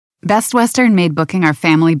Best Western made booking our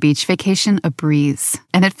family beach vacation a breeze,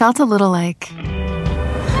 and it felt a little like...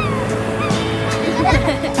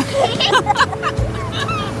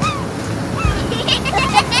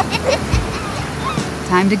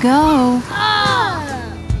 Time to go.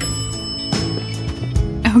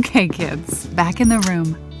 Okay, kids, back in the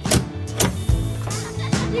room.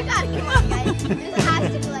 You gotta come on, guys. This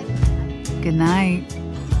has to be like... Good night.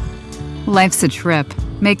 Life's a trip.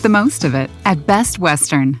 Make the most of it at Best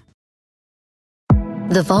Western.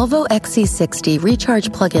 The Volvo XC60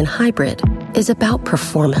 Recharge Plug-in Hybrid is about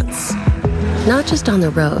performance. Not just on the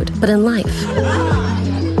road, but in life.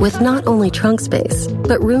 With not only trunk space,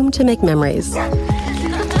 but room to make memories.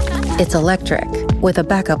 It's electric, with a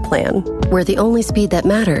backup plan, where the only speed that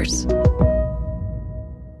matters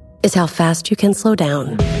is how fast you can slow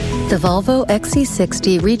down. The Volvo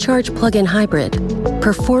XC60 Recharge Plug-in Hybrid.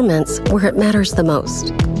 Performance where it matters the most.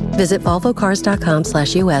 Visit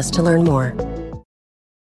volvocars.com/US to learn more.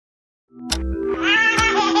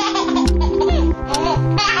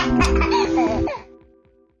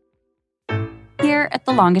 Here at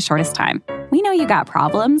The Longest Shortest Time, we know you got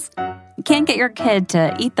problems. You can't get your kid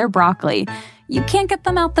to eat their broccoli. You can't get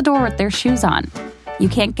them out the door with their shoes on. You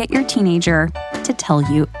can't get your teenager to tell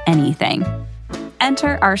you anything.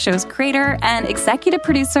 Enter our show's creator and executive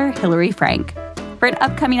producer, Hillary Frank. For an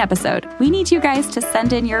upcoming episode, we need you guys to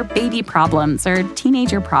send in your baby problems or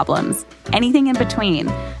teenager problems, anything in between.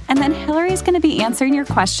 And then Hillary's going to be answering your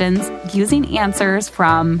questions using answers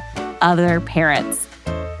from other parents.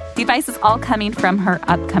 The advice is all coming from her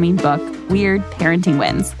upcoming book, Weird Parenting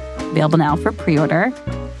Wins, available now for pre-order.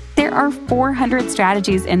 There are 400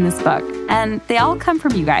 strategies in this book, and they all come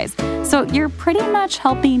from you guys. So you're pretty much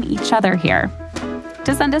helping each other here.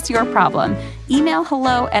 To send us your problem, email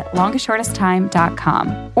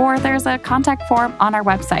hello@longestshortesttime.com, or there's a contact form on our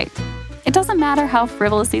website. It doesn't matter how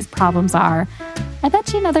frivolous these problems are. I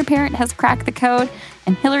bet you another parent has cracked the code,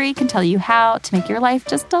 and Hillary can tell you how to make your life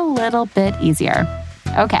just a little bit easier.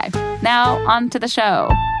 Okay, now on to the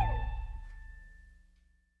show.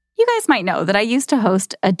 You guys might know that I used to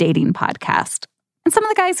host a dating podcast. And some of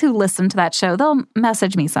the guys who listen to that show, they'll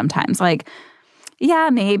message me sometimes like, yeah,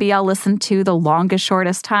 maybe I'll listen to The Longest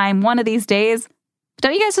Shortest Time one of these days. But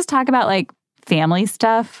don't you guys just talk about like family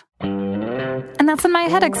stuff? And that's when my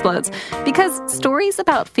head explodes, because stories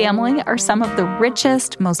about family are some of the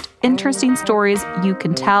richest, most interesting stories you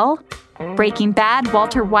can tell. Breaking Bad,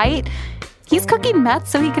 Walter White, he's cooking meth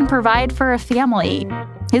so he can provide for a family,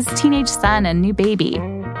 his teenage son and new baby.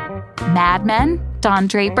 Mad Men, Don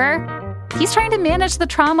Draper, he's trying to manage the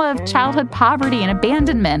trauma of childhood poverty and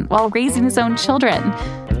abandonment while raising his own children.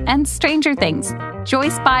 And Stranger Things,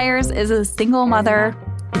 Joyce Byers is a single mother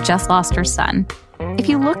who just lost her son. If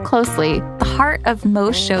you look closely, the heart of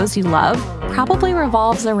most shows you love probably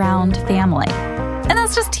revolves around family. And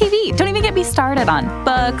that's just TV. Don't even get me started on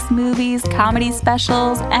books, movies, comedy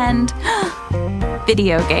specials, and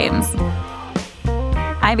video games.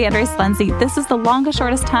 I'm Andrea Lindsay. This is The Longest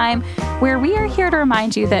Shortest Time, where we are here to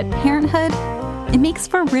remind you that parenthood, it makes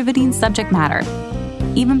for riveting subject matter,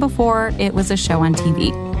 even before it was a show on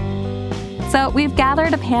TV. So we've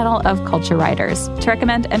gathered a panel of culture writers to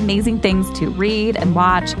recommend amazing things to read and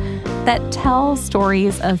watch that tell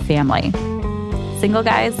stories of family. Single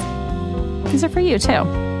guys, these are for you too.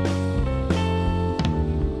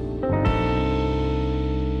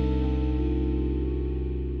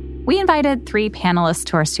 We invited 3 panelists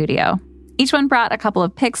to our studio. Each one brought a couple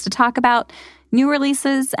of picks to talk about, new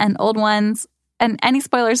releases and old ones, and any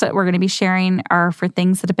spoilers that we're going to be sharing are for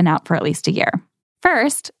things that have been out for at least a year.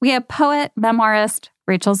 First, we have poet, memoirist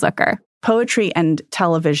Rachel Zucker. Poetry and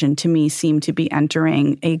television, to me, seem to be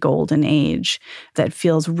entering a golden age that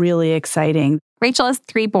feels really exciting. Rachel has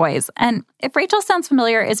 3 boys, and if Rachel sounds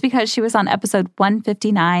familiar, it's because she was on episode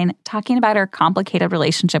 159 talking about her complicated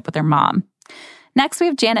relationship with her mom. Next, we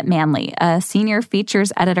have Janet Manley, a senior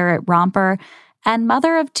features editor at Romper and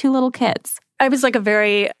mother of 2 little kids. I was like a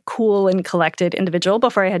very cool and collected individual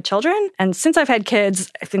before I had children. And since I've had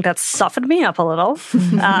kids, I think that's softened me up a little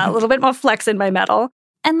bit more flex in my metal.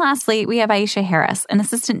 And lastly, we have Aisha Harris, an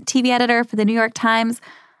assistant TV editor for the New York Times.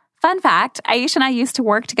 Fun fact, Aisha and I used to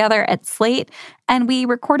work together at Slate, and we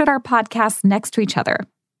recorded our podcasts next to each other.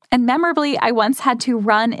 And memorably, I once had to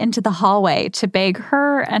run into the hallway to beg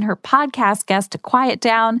her and her podcast guest to quiet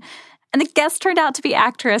down. And the guest turned out to be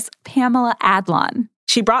actress Pamela Adlon.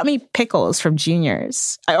 She brought me pickles from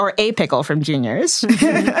Juniors, or a pickle from Juniors.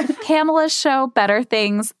 Pamela's show, Better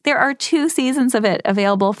Things, there are 2 seasons of it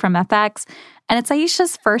available from FX, and it's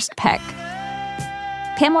Aisha's first pick.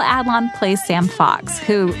 Pamela Adlon plays Sam Fox,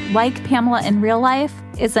 who, like Pamela in real life,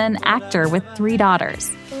 is an actor with 3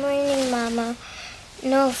 daughters. My Mama.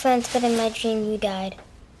 No offense, but in my dream you died.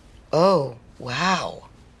 Oh, wow.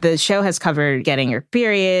 The show has covered getting your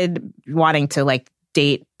period, wanting to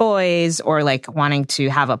date boys, or wanting to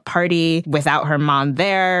have a party without her mom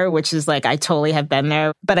there, which is I totally have been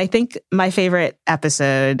there. But I think my favorite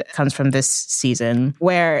episode comes from this season,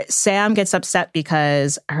 where Sam gets upset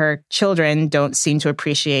because her children don't seem to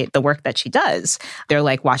appreciate the work that she does. They're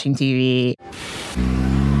watching TV.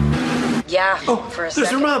 Yeah, for a second. There's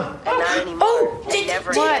her mom. And not anymore.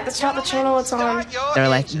 What? That's not the channel it's on.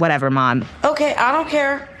 They're whatever, Mom. Okay, I don't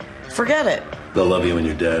care. Forget it. They'll love you when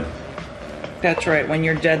you're dead. That's right. When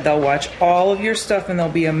you're dead, they'll watch all of your stuff and they'll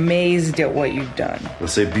be amazed at what you've done. They'll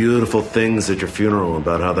say beautiful things at your funeral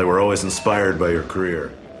about how they were always inspired by your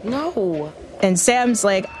career. No. And Sam's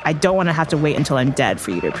I don't want to have to wait until I'm dead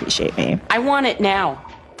for you to appreciate me. I want it now.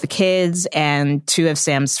 The kids and two of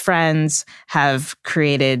Sam's friends have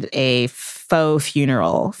created a faux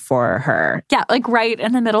funeral for her. Yeah, right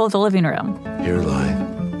in the middle of the living room. Here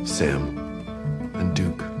lie Sam and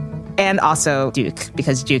Duke. And also Duke,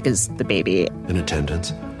 because Duke is the baby. In attendance,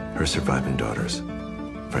 her surviving daughters,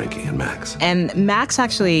 Frankie and Max. And Max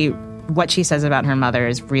actually, what she says about her mother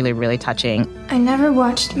is really, really touching. I never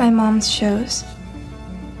watched my mom's shows.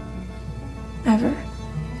 Ever.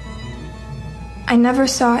 I never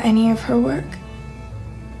saw any of her work.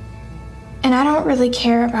 And I don't really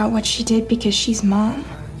care about what she did because she's Mom.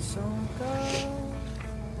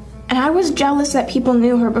 And I was jealous that people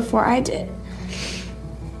knew her before I did.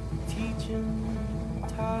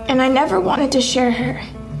 And I never wanted to share her.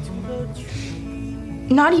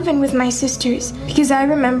 Not even with my sisters, because I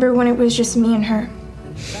remember when it was just me and her.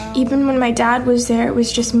 Even when my dad was there, it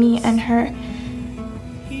was just me and her.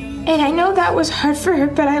 And I know that was hard for her,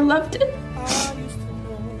 but I loved it.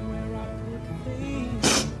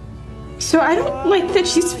 So I don't like that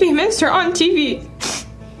she's famous or on TV.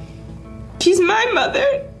 She's my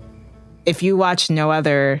mother. If you watch no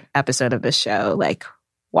other episode of this show,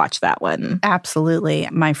 watch that one. Absolutely.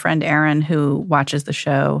 My friend Erin, who watches the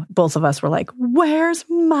show, both of us were like, where's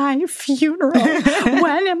my funeral?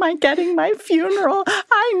 When am I getting my funeral?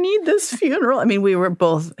 I need this funeral. I mean, we were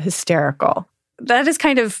both hysterical. That is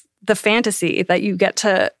kind of the fantasy, that you get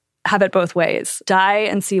to have it both ways. Die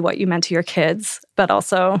and see what you meant to your kids, but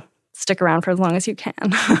also stick around for as long as you can.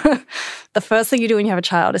 The first thing you do when you have a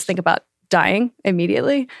child is think about dying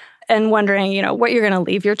immediately and wondering, what you're going to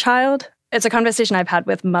leave your child. It's a conversation I've had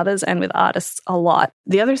with mothers and with artists a lot.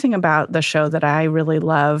 The other thing about the show that I really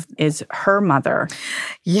love is her mother.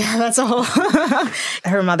 Yeah, that's a whole...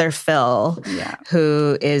 Her mother, Phil,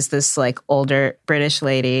 who is this older British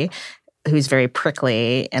lady who's very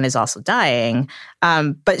prickly and is also dying.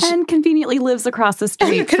 But and conveniently lives across the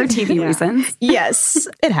street for TV reasons. Yes,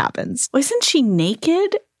 it happens. Wasn't she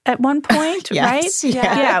naked at one point, right? Yes.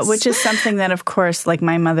 Yeah, which is something that, of course,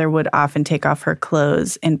 my mother would often take off her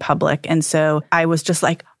clothes in public. And so I was just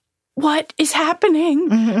what is happening?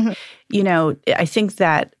 Mm-hmm. I think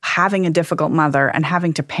that having a difficult mother and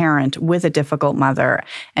having to parent with a difficult mother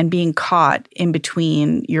and being caught in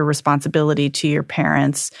between your responsibility to your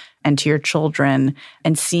parents and to your children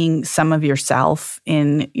and seeing some of yourself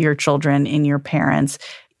in your children, in your parents,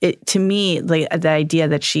 to me, the idea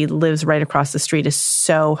that she lives right across the street is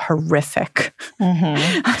so horrific.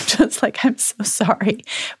 Mm-hmm. I'm just I'm so sorry.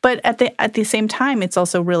 But at the same time, it's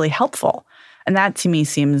also really helpful. And that to me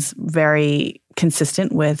seems very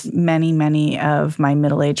consistent with many, many of my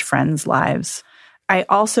middle-aged friends' lives. I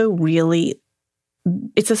also really,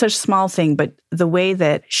 it's such a small thing, but the way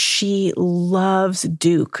that she loves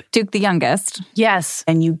Duke. Duke the youngest. Yes.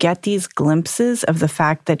 And you get these glimpses of the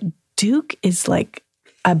fact that Duke is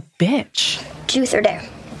a bitch. Truth or dare?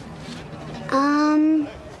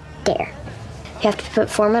 Dare. You have to put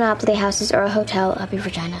 4 Monopoly houses or a hotel up your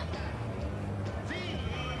vagina.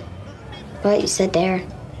 But you said dare.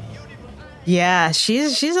 Yeah,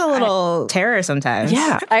 she's a little terror sometimes.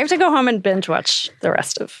 Yeah. I have to go home and binge watch the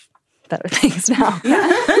rest of Better Things now.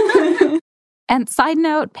 And side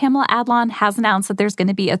note, Pamela Adlon has announced that there's going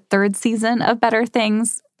to be a 3rd season of Better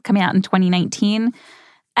Things coming out in 2019.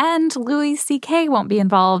 And Louis C.K. won't be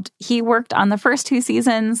involved. He worked on the first 2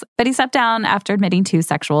 seasons, but he stepped down after admitting to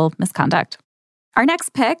sexual misconduct. Our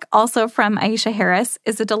next pick, also from Aisha Harris,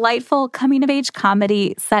 is a delightful coming-of-age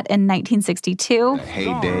comedy set in 1962. A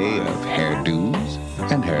heyday of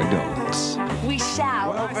hairdos and hair don'ts. We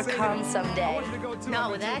shall overcome someday.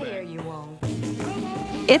 Not with that hair, you won't.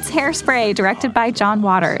 It's Hairspray, directed by John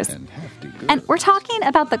Waters. And we're talking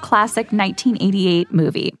about the classic 1988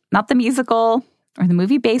 movie, not the musical or the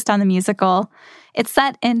movie based on the musical. It's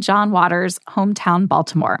set in John Waters' hometown,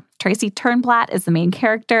 Baltimore. Tracy Turnblad is the main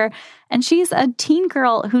character, and she's a teen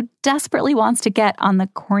girl who desperately wants to get on the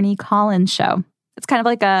Corny Collins show. It's kind of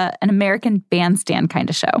like an American Bandstand kind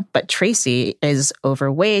of show. But Tracy is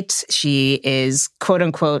overweight. She is, quote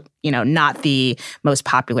unquote, not the most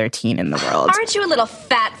popular teen in the world. Aren't you a little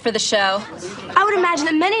fat for the show? I would imagine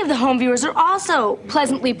that many of the home viewers are also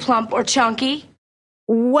pleasantly plump or chunky.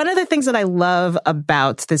 One of the things that I love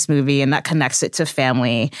about this movie, and that connects it to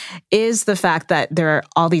family, is the fact that there are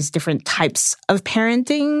all these different types of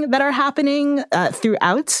parenting that are happening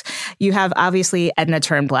throughout. You have, obviously, Edna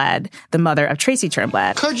Turnblad, the mother of Tracy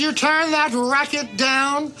Turnblad. Could you turn that racket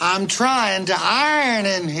down? I'm trying to iron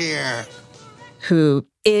in here. Who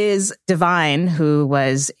is Divine, who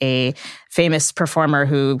was a famous performer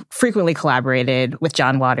who frequently collaborated with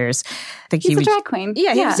John Waters. I think he's a drag queen.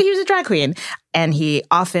 Yeah, he was a drag queen. And he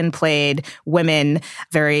often played women,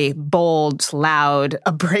 very bold, loud,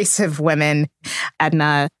 abrasive women.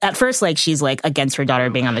 Edna, at first, she's against her daughter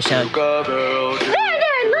being on the show. There,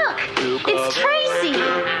 look! It's Tracy!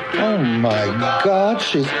 Oh my God,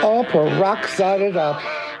 she's all peroxided up.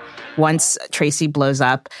 Once Tracy blows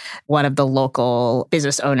up, one of the local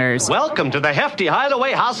business owners. Welcome to the hefty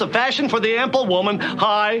hideaway house of fashion for the ample woman.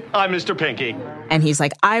 Hi, I'm Mr. Pinky. And he's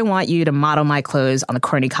like, I want you to model my clothes on the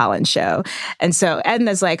Corny Collins show. And so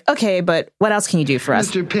Edna's like, okay, but what else can you do for us?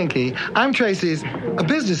 Mr. Pinky, I'm Tracy's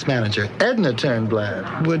business manager, Edna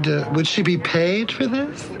Turnblad. Would she be paid for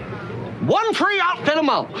this? One free outfit a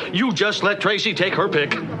month. You just let Tracy take her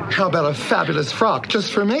pick. How about a fabulous frock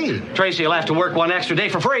just for me? Tracy will have to work one extra day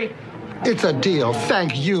for free. It's a deal.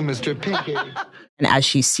 Thank you, Mr. Pinky. And as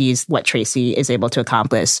she sees what Tracy is able to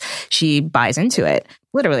accomplish, she buys into it.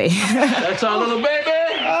 Literally. That's our little baby.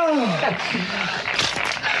 Oh.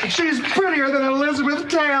 She's prettier than Elizabeth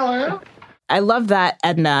Taylor. I love that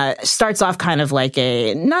Edna starts off kind of like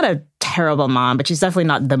not a terrible mom, but she's definitely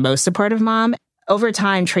not the most supportive mom. Over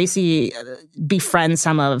time, Tracy befriends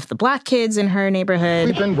some of the black kids in her neighborhood.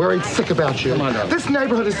 We've been worried sick about you. This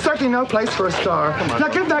neighborhood is certainly no place for a star. Now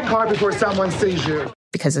get that car before someone sees you.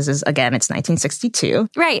 Because this is, again, it's 1962.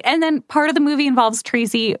 Right. And then part of the movie involves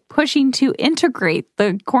Tracy pushing to integrate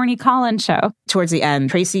the Corny Collins show. Towards the end,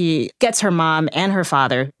 Tracy gets her mom and her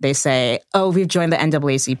father. They say, oh, we've joined the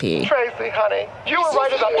NAACP. Tracy, honey, you were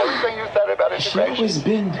right about everything you said about integration.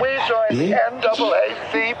 We joined the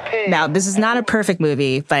NAACP. Now, this is not a perfect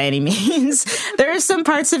movie by any means. There are some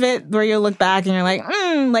parts of it where you'll look back and you're like,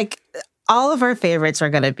 all of our favorites are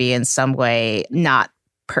going to be in some way not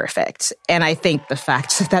perfect. And I think the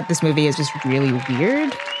fact that this movie is just really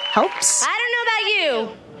weird helps. I don't know about you,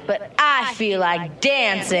 but I feel like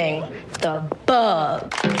dancing the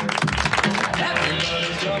bug.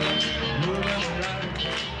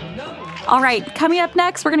 All right, coming up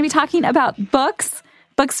next, we're going to be talking about books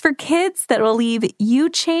for kids that will leave you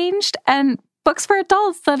changed, and books for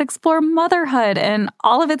adults that explore motherhood and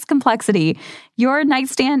all of its complexity. Your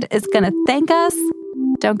nightstand is going to thank us.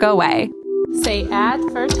 Don't go away. Say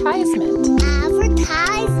advertisement.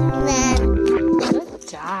 Advertisement. Good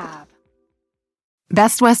job.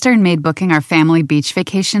 Best Western made booking our family beach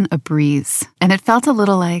vacation a breeze, and it felt a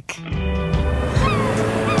little like...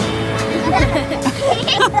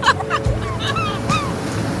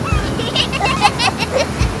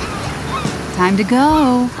 Time to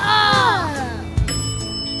go.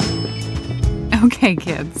 Okay,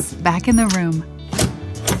 kids, back in the room.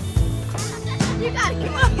 You gotta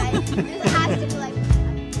come on, guys. This has to be like...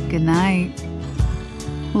 Good night.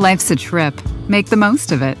 Life's a trip. Make the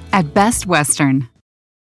most of it at Best Western.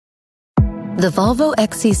 The Volvo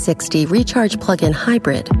XC60 Recharge Plug-in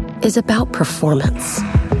Hybrid is about performance.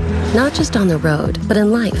 Not just on the road, but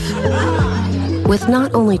in life. With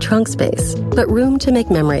not only trunk space, but room to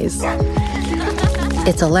make memories.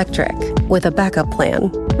 It's electric, with a backup plan,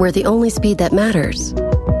 where the only speed that matters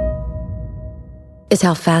is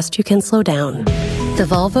how fast you can slow down. The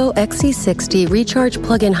Volvo XC60 Recharge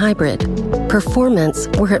Plug-in Hybrid. Performance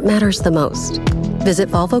where it matters the most. Visit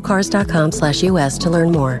volvocars.com/US to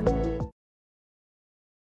learn more.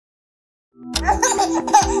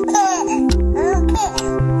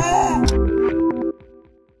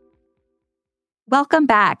 Welcome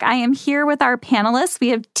back. I am here with our panelists. We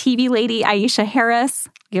have TV lady Aisha Harris,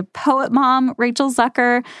 we have poet mom Rachel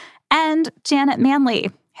Zucker, and Janet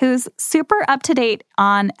Manley, who's super up to date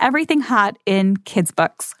on everything hot in kids'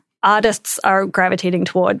 books. Artists are gravitating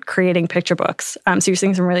toward creating picture books. So you're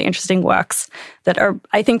seeing some really interesting works that are,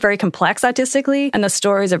 I think, very complex artistically, and the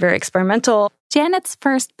stories are very experimental. Janet's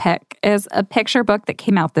first pick is a picture book that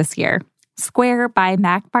came out this year, Square by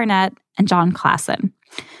Mac Barnett and John Klassen.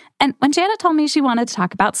 And when Janet told me she wanted to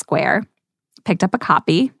talk about Square, picked up a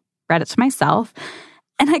copy, read it to myself,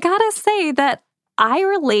 And I gotta say that I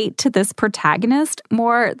relate to this protagonist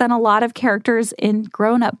more than a lot of characters in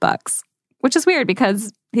grown-up books, which is weird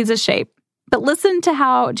because he's a shape. But listen to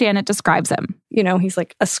how Janet describes him. You know, he's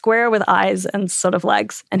like a square with eyes and sort of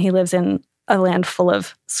legs, and he lives in a land full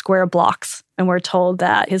of square blocks. And we're told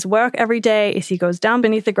that his work every day is he goes down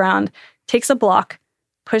beneath the ground, takes a block,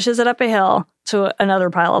 pushes it up a hill to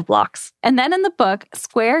another pile of blocks. And then in the book,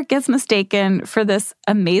 Square gets mistaken for this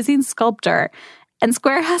amazing sculptor. And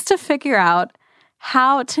Square has to figure out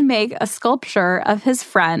how to make a sculpture of his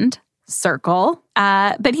friend, Circle.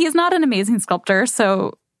 But he is not an amazing sculptor,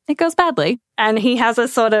 so it goes badly. And he has a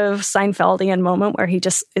sort of Seinfeldian moment where he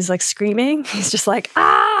just is like screaming. He's just like,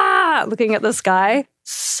 ah, looking at the sky.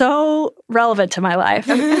 So relevant to my life.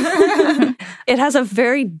 It has a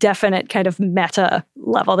very definite kind of meta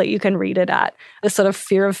level that you can read it at. This sort of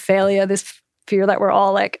fear of failure, this fear that we're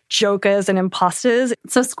all like jokers and imposters.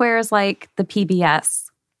 So Square is like the PBS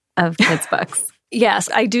of kids' books. Yes,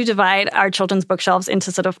 I do divide our children's bookshelves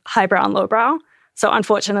into sort of highbrow and lowbrow. So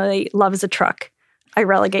unfortunately, Love is a Truck I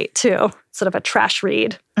relegate to sort of a trash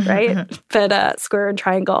read, right? But Square and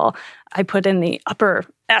Triangle, I put in the upper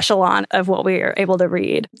echelon of what we are able to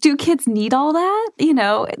read. Do kids need all that? You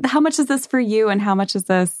know, how much is this for you and how much is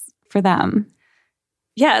this for them?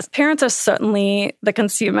 Yes, parents are certainly the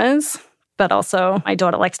consumers, but also my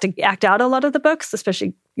daughter likes to act out a lot of the books,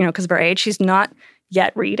 especially, you know, because of her age. She's not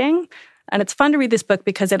yet reading. And it's fun to read this book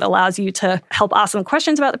because it allows you to help ask them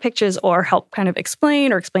questions about the pictures or help kind of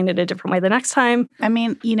explain it a different way the next time. I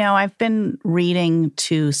mean, you know, I've been reading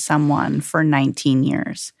to someone for 19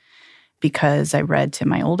 years because I read to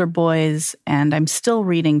my older boys and I'm still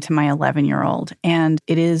reading to my 11-year-old. And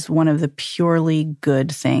it is one of the purely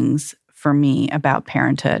good things for me about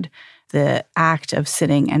parenthood, the act of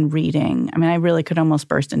sitting and reading. I mean, I really could almost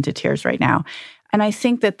burst into tears right now. And I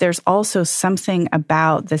think that there's also something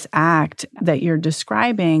about this act that you're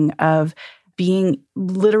describing of being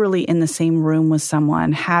literally in the same room with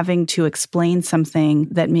someone, having to explain something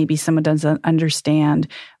that maybe someone doesn't understand.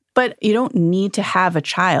 But you don't need to have a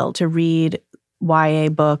child to read YA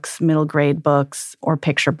books, middle grade books, or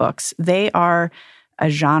picture books. They are a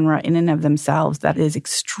genre in and of themselves that is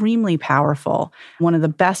extremely powerful. One of the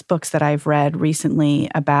best books that I've read recently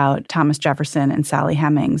about Thomas Jefferson and Sally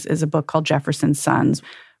Hemings is a book called Jefferson's Sons.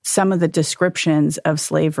 Some of the descriptions of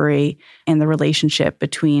slavery and the relationship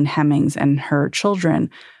between Hemings and her children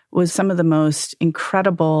was some of the most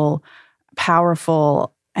incredible,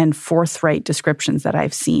 powerful, and forthright descriptions that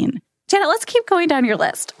I've seen. Janet, let's keep going down your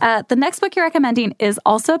list. The next book you're recommending is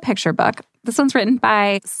also a picture book. This one's written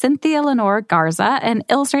by Cynthia Lenore Garza and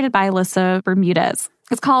illustrated by Alyssa Bermudez.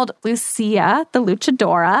 It's called Lucia, the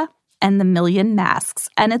Luchadora, and the Million Masks,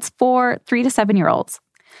 and it's for 3 to 7-year-olds.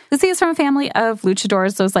 Lucia is from a family of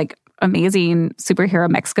luchadors, those like amazing superhero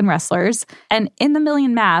Mexican wrestlers. And in the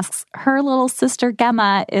Million Masks, her little sister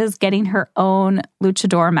Gemma is getting her own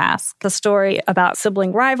luchador mask. The story about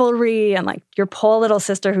sibling rivalry and like your poor little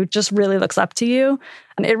sister who just really looks up to you.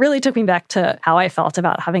 And it really took me back to how I felt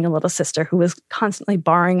about having a little sister who was constantly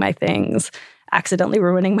borrowing my things, accidentally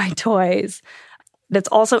ruining my toys. It's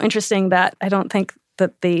also interesting that I don't think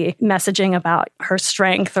that the messaging about her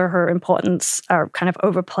strength or her importance are kind of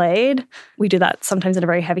overplayed. We do that sometimes in a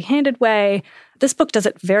very heavy-handed way. This book does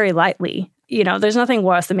it very lightly. You know, there's nothing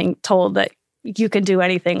worse than being told that you can do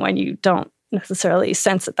anything when you don't necessarily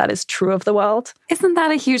sense that that is true of the world. Isn't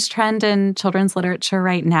that a huge trend in children's literature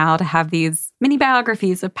right now to have these mini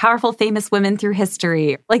biographies of powerful, famous women through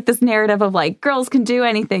history? Like this narrative of like, girls can do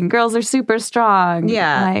anything. Girls are super strong.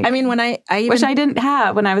 Yeah. Like, I mean, when I which I didn't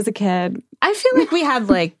have when I was a kid. I feel like we had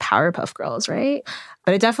like Powerpuff Girls, right?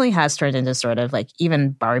 But it definitely has turned into sort of like even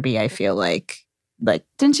Barbie, I feel like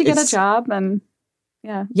didn't she get a job and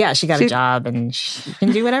Yeah, she got a job and she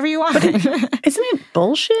can do whatever you want. Isn't it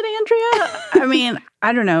bullshit, Andrea? I mean,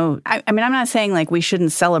 I don't know. I mean, I'm not saying like we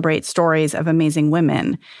shouldn't celebrate stories of amazing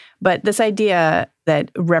women, but this idea that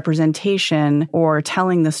representation or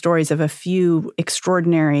telling the stories of a few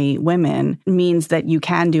extraordinary women means that you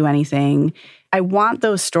can do anything. I want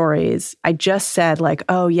those stories. I just said like,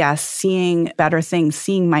 oh yes, seeing better things,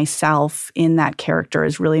 seeing myself in that character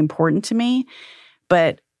is really important to me.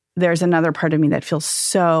 But there's another part of me that feels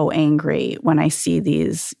so angry when I see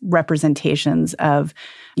these representations of,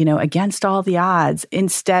 you know, against all the odds,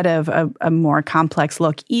 instead of a more complex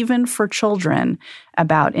look, even for children,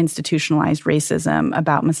 about institutionalized racism,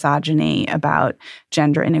 about misogyny, about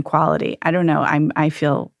gender inequality. I don't know. I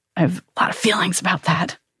have a lot of feelings about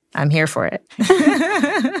that. I'm here for it.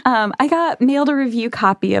 I got mailed a review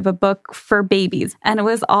copy of a book for babies, and it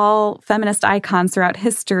was all feminist icons throughout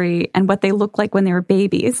history and what they look like when they were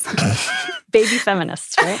babies. Baby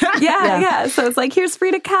feminists, right? Yeah. So it's like, here's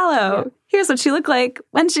Frida Kahlo. Yeah. Here's what she looked like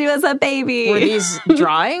when she was a baby. Were these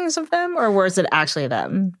drawings of them, or was it actually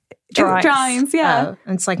them? Drawings, yeah.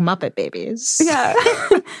 It's like Muppet Babies. Yeah.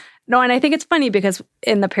 No, and I think it's funny because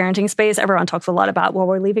in the parenting space, everyone talks a lot about, well,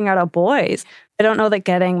 we're leaving out our boys. I don't know that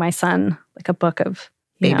getting my son like a book of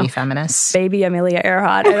baby feminists, baby Amelia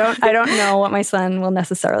Earhart. I don't know what my son will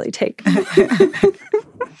necessarily take.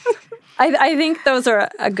 I think those are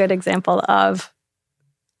a good example of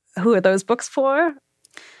who are those books for.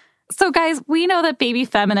 So guys, we know that baby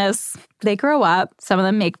feminists, they grow up. Some of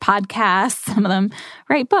them make podcasts. Some of them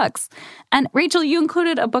write books. And Rachel, you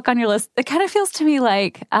included a book on your list that kind of feels to me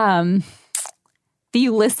like the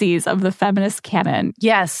Ulysses of the feminist canon.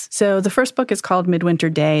 Yes. So the first book is called Midwinter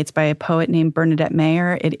Day. It's by a poet named Bernadette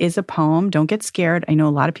Mayer. It is a poem. Don't get scared. I know a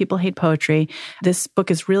lot of people hate poetry. This book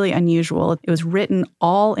is really unusual. It was written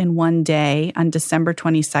all in one day on December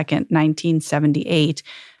 22nd, 1978.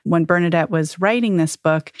 When Bernadette was writing this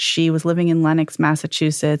book, she was living in Lenox,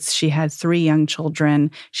 Massachusetts. She had 3 young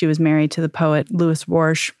children. She was married to the poet Louis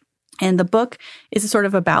Warsh. And the book is sort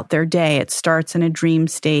of about their day. It starts in a dream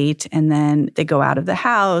state, and then they go out of the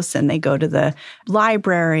house and they go to the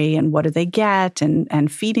library, and what do they get?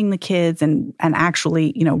 And feeding the kids and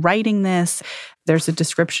actually, writing this. There's a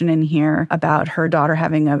description in here about her daughter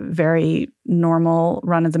having a very normal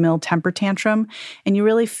run-of-the-mill temper tantrum. And you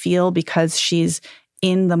really feel, because she's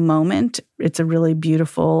in the moment, it's a really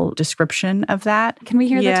beautiful description of that. Can we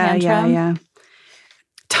hear the tantrum? Yeah.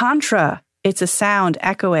 Tantra. It's a sound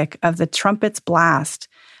echoic of the trumpet's blast.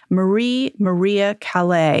 Maria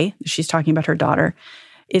Calais, she's talking about her daughter,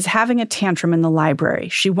 is having a tantrum in the library.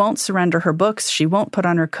 She won't surrender her books. She won't put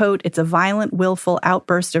on her coat. It's a violent, willful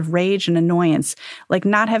outburst of rage and annoyance, like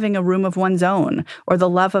not having a room of one's own or the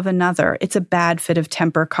love of another. It's a bad fit of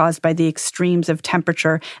temper caused by the extremes of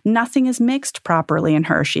temperature. Nothing is mixed properly in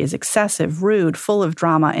her. She is excessive, rude, full of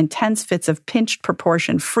drama, intense fits of pinched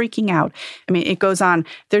proportion, freaking out. I mean, it goes on.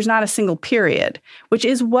 There's not a single period, which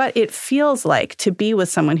is what it feels like to be with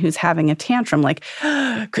someone who's having a tantrum. Like,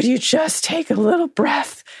 could you just take a little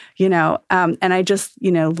breath? And I just,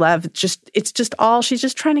 love it's just all, she's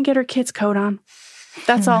just trying to get her kid's coat on.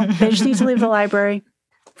 That's all. They just need to leave the library.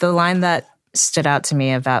 The line that stood out to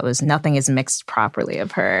me of that was nothing is mixed properly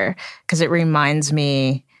of her, because it reminds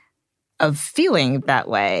me of feeling that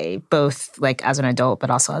way, both like as an adult,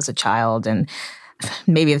 but also as a child. And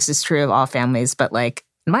maybe this is true of all families, but like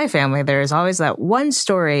in my family, there's always that one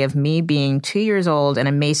story of me being 2 years old in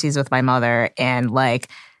a Macy's with my mother, and like,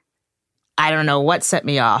 I don't know what set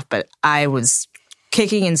me off, but I was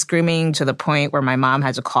kicking and screaming to the point where my mom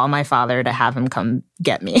had to call my father to have him come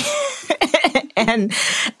get me. and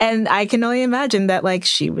I can only imagine that like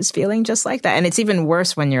she was feeling just like that. And it's even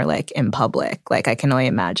worse when you're like in public. Like I can only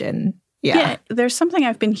imagine. Yeah. There's something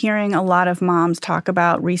I've been hearing a lot of moms talk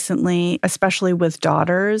about recently, especially with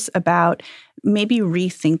daughters, about maybe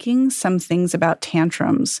rethinking some things about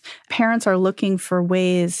tantrums. Parents are looking for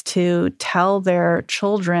ways to tell their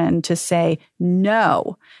children to say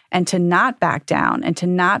no and to not back down and to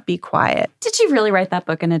not be quiet. Did you really write that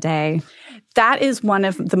book in a day? That is one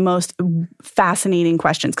of the most fascinating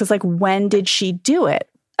questions, because like, when did she do it?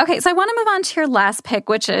 Okay, so I want to move on to your last pick,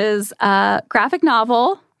 which is a graphic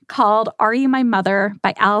novel called Are You My Mother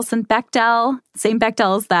by Alison Bechdel. Same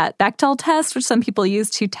Bechdel as that Bechdel test, which some people use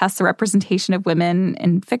to test the representation of women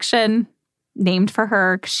in fiction, named for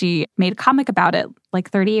her because she made a comic about it like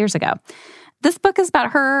 30 years ago. This book is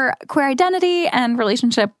about her queer identity and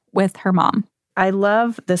relationship with her mom. I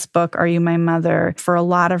love this book, Are You My Mother, for a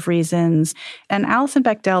lot of reasons. And Alison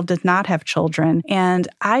Bechdel did not have children. And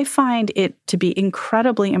I find it to be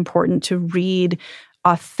incredibly important to read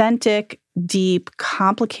authentic, deep,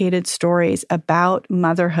 complicated stories about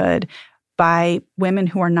motherhood by women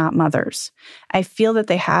who are not mothers. I feel that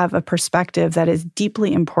they have a perspective that is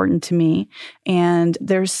deeply important to me. And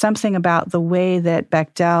there's something about the way that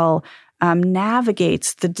Bechdel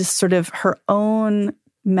navigates the sort of her own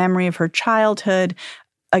memory of her childhood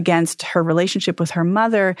against her relationship with her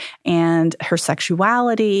mother and her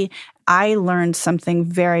sexuality. I learned something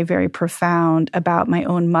very, very profound about my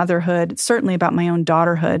own motherhood, certainly about my own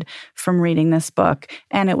daughterhood, from reading this book.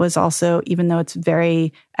 And it was also, even though it's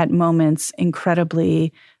very, at moments,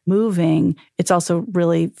 incredibly moving, it's also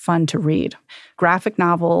really fun to read. Graphic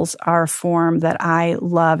novels are a form that I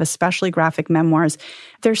love, especially graphic memoirs.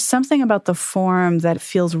 There's something about the form that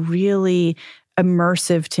feels really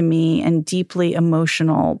immersive to me and deeply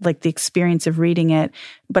emotional, like the experience of reading it.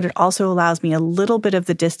 But it also allows me a little bit of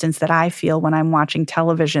the distance that I feel when I'm watching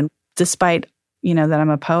television. Despite, that I'm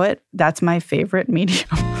a poet, that's my favorite medium,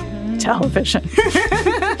 television.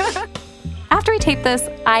 After we taped this,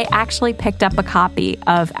 I actually picked up a copy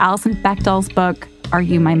of Alison Bechdel's book, Are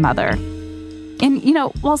You My Mother? And,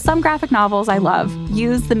 while some graphic novels I love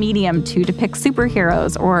use the medium to depict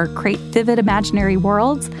superheroes or create vivid imaginary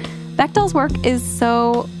worlds, Bechdel's work is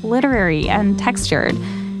so literary and textured.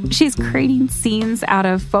 She's creating scenes out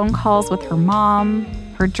of phone calls with her mom,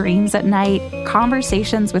 her dreams at night,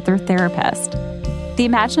 conversations with her therapist. The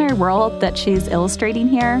imaginary world that she's illustrating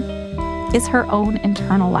here is her own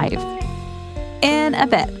internal life. In a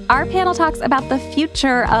bit, our panel talks about the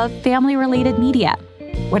future of family-related media.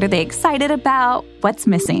 What are they excited about? What's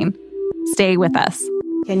missing? Stay with us.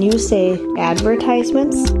 Can you say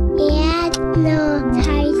advertisements? Advertisements.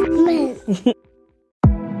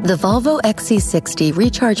 The Volvo XC60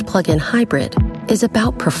 Recharge Plug-in Hybrid is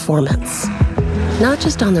about performance. Not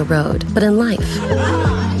just on the road, but in life.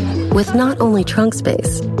 With not only trunk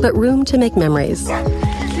space, but room to make memories.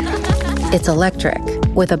 It's electric,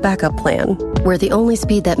 with a backup plan, where the only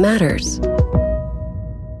speed that matters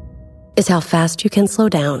is how fast you can slow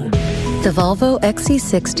down. The Volvo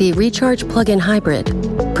XC60 Recharge Plug-in Hybrid.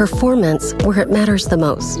 Performance where it matters the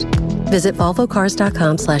most. Visit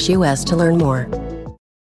volvocars.com/US to learn more.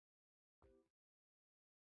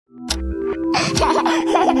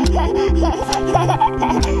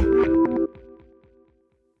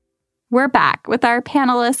 We're back with our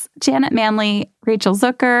panelists, Janet Manley, Rachel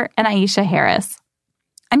Zucker, and Aisha Harris.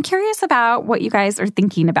 I'm curious about what you guys are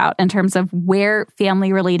thinking about in terms of where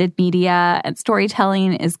family-related media and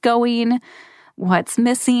storytelling is going, what's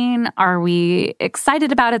missing, are we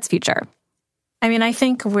excited about its future? I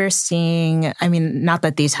think we're seeing, not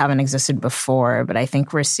that these haven't existed before, but I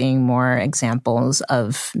think we're seeing more examples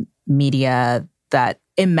of media that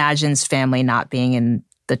imagines family not being in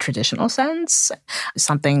the traditional sense.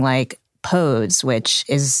 Something like Pose, which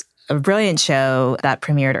is a brilliant show that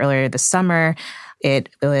premiered earlier this summer. It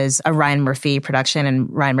was a Ryan Murphy production, and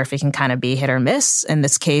Ryan Murphy can kind of be hit or miss. In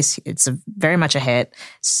this case, it's very much a hit.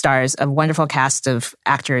 Stars a wonderful cast of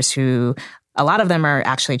actors who, a lot of them are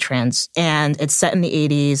actually trans. And it's set in the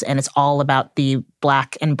 80s, and it's all about the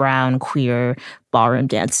Black and brown queer ballroom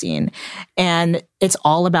dance scene. And it's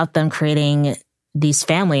all about them creating these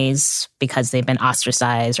families because they've been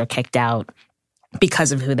ostracized or kicked out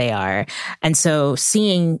because of who they are. And so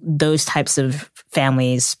seeing those types of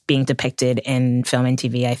families being depicted in film and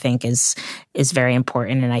TV, I think is very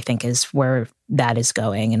important, and I think is where that is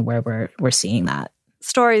going and where we're seeing that.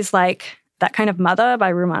 Stories like That Kind of Mother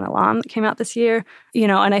by Rumaan Alam that came out this year,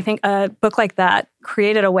 and I think a book like that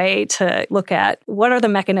created a way to look at what are the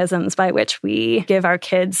mechanisms by which we give our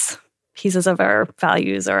kids pieces of our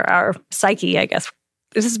values or our psyche, I guess.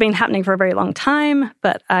 This has been happening for a very long time,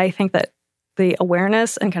 but I think that the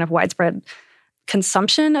awareness and kind of widespread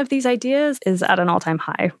consumption of these ideas is at an all-time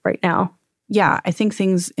high right now. Yeah, I think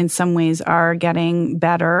things in some ways are getting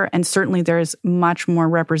better, and certainly there's much more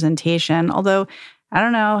representation. Although, I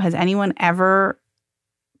don't know, has anyone ever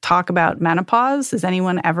talk about menopause? Does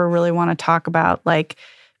anyone ever really want to talk about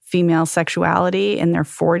female sexuality in their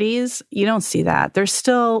 40s? You don't see that. There's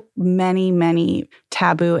still many, many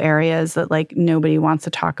taboo areas that nobody wants to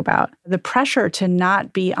talk about. The pressure to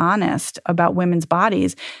not be honest about women's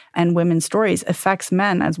bodies and women's stories affects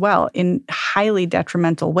men as well in highly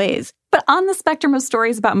detrimental ways. But on the spectrum of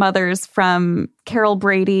stories about mothers, from Carol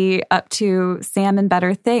Brady up to Sam and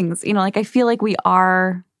Better Things, I feel like we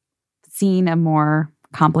are seeing a more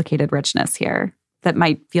complicated richness here that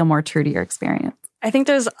might feel more true to your experience. I think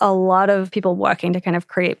there's a lot of people working to kind of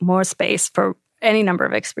create more space for any number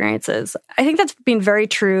of experiences. I think that's been very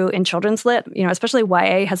true in children's lit, especially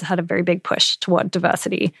YA has had a very big push toward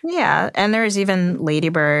diversity. Yeah, and there's even Lady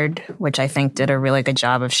Bird, which I think did a really good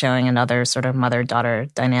job of showing another sort of mother-daughter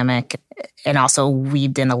dynamic, and also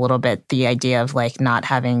weaved in a little bit the idea of not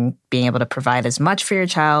being able to provide as much for your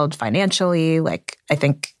child financially. I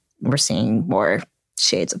think we're seeing more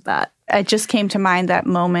shades of that. It just came to mind that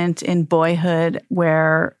moment in Boyhood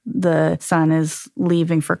where the son is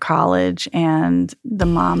leaving for college and the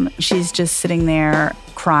mom, she's just sitting there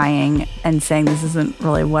crying and saying, this isn't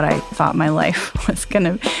really what I thought my life was going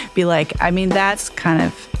to be like. That's kind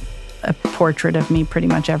of a portrait of me pretty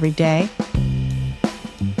much every day.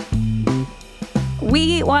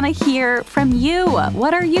 We want to hear from you.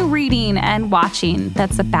 What are you reading and watching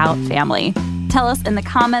that's about family? Tell us in the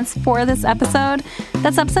comments for this episode.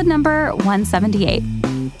 That's episode number 178.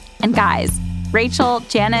 And guys, Rachel,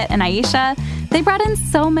 Janet, and Aisha, They brought in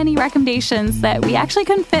so many recommendations that we actually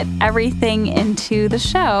couldn't fit everything into the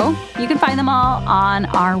show. You can find them all on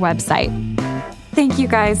our website. Thank you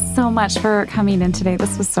guys so much for coming in today.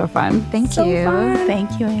 This was so fun. Thank you.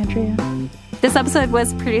 Thank you, Andrea. This episode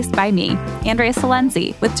was produced by me, Andrea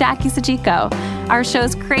Salenzi, with Jackie Sajiko. Our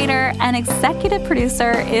show's creator and executive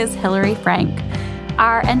producer is Hillary Frank.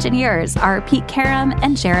 Our engineers are Pete Karam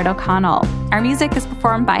and Jared O'Connell. Our music is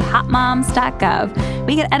performed by hotmoms.gov.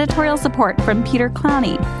 We get editorial support from Peter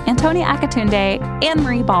Clowney, Antonia Akatunde,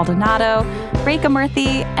 Anne-Marie Baldonado, Reka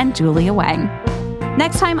Murthy, and Julia Wang.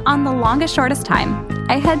 Next time on The Longest Shortest Time,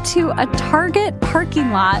 I head to a Target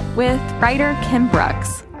parking lot with writer Kim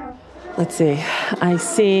Brooks. Let's see. I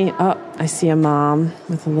see a mom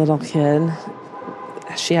with a little kid.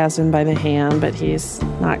 She has him by the hand, but he's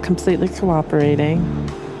not completely cooperating.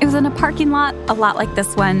 It was in a parking lot a lot like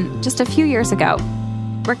this one just a few years ago,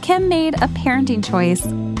 where Kim made a parenting choice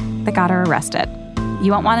that got her arrested.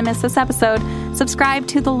 You won't want to miss this episode. Subscribe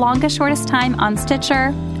to The Longest Shortest Time on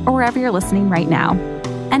Stitcher or wherever you're listening right now.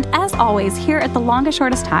 And as always, here at The Longest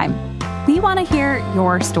Shortest Time, we want to hear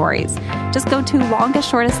your stories. Just go to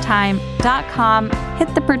longestshortesttime.com,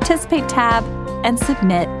 hit the Participate tab, and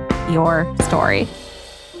submit your story.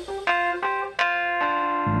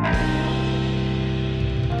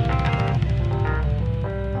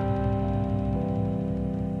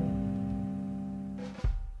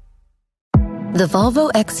 The Volvo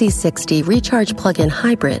XC60 Recharge Plug-in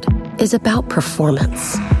Hybrid is about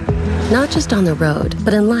performance. Not just on the road,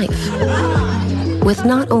 but in life. With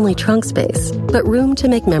not only trunk space, but room to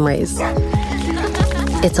make memories.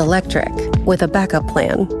 It's electric, with a backup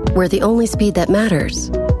plan, where the only speed that matters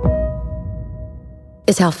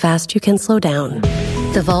is how fast you can slow down.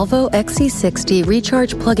 The Volvo XC60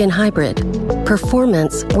 Recharge Plug-in Hybrid.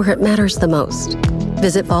 Performance where it matters the most.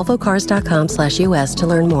 Visit volvocars.com/US to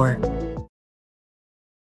learn more.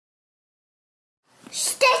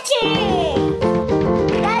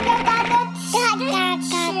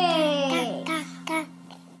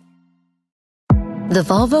 The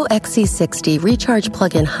Volvo XC60 Recharge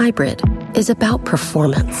Plug-in Hybrid is about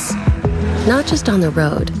performance. Not just on the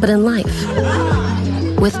road, but in life.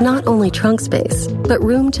 With not only trunk space, but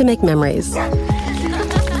room to make memories.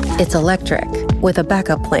 It's electric, with a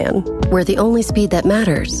backup plan, where the only speed that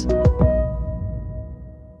matters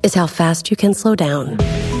is how fast you can slow down.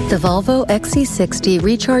 The Volvo XC60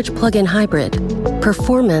 Recharge Plug-in Hybrid.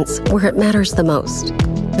 Performance where it matters the most.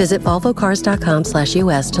 Visit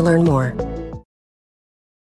volvocars.com/US to learn more.